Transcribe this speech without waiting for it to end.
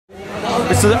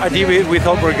It's an idea we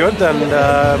thought were good, and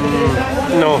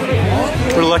you know,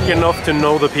 we're lucky enough to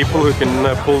know the people who can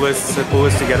pull this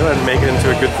together and make it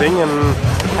into a good thing. And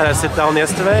had a sit down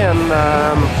yesterday, and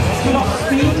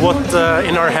what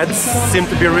in our heads seemed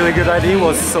to be a really good idea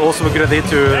was also a good idea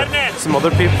to some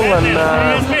other people. And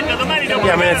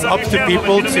yeah, I mean, it's up to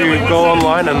people to go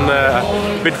online and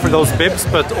bid for those bibs,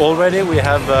 but already we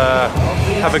have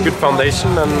a good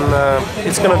foundation, and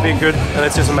it's going to be good, and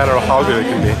it's just a matter of how good it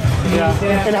can be. Yeah,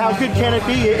 and how good can it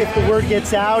be if the word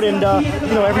gets out and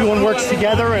you know, everyone works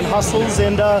together and hustles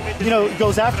and you know,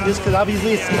 goes after this, because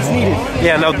obviously it's needed.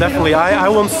 Yeah, no, definitely. I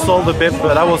once sold the bib,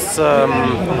 but that was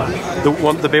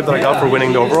the bib that I got for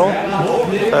winning the overall.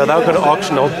 That got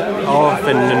auctioned off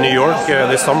in New York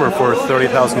this summer for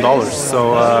 $30,000.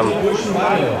 So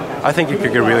I think it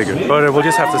could get really good, but we'll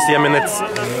just have to see. I mean, it's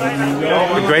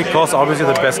a great cause, obviously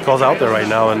the best cause out there right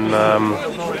now, and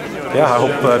yeah, I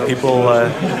hope people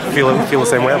feel the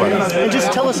same way about it. And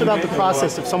just tell us about the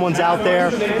process. If someone's out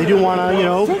there, they do want to, you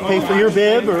know, pay for your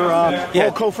bib, or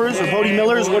Paul Kofers or Bodie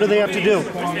Millers, what do they have to do?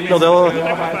 No,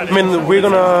 I mean, we're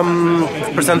gonna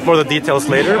present more of the details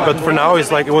later, but for now, it's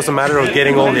like it was a matter of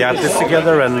getting all the athletes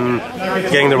together and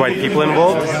getting the right people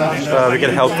involved. We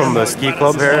get help from the ski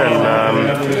club here, and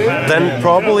then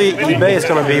probably eBay is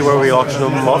gonna be where we auction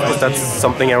them off, because that's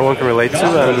something everyone can relate to.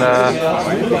 And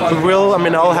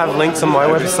I'll have links on my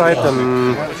website,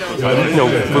 and you know,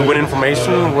 with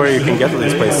information where you can get to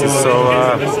these places. So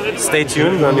stay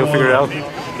tuned, and you'll figure it out.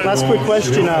 Last quick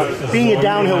question: being a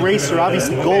downhill racer,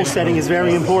 obviously goal setting is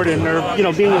very important. Or you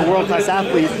know, being a world-class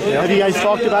athlete, have you guys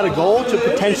talked about a goal to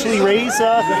potentially raise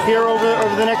here over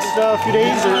the next few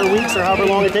days or weeks, or however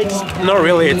long it takes? Not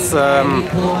really. It's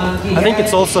I think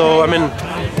it's also, I mean,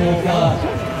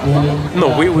 no,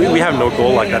 we have no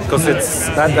goal like that, because it's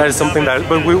that is something that.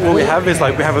 But what we have is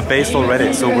like we have a base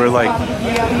already, so we're like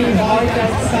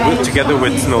together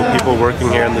with, you know, people working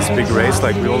here in this big race.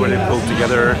 Like we already pulled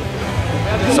together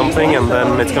something, and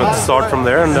then it's going to start from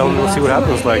there, and then we'll see what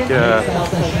happens. Like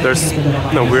there's,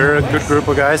 you know, we're a good group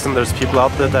of guys, and there's people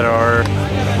out there that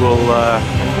will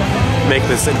make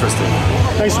this interesting.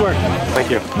 Nice work. Thank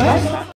you.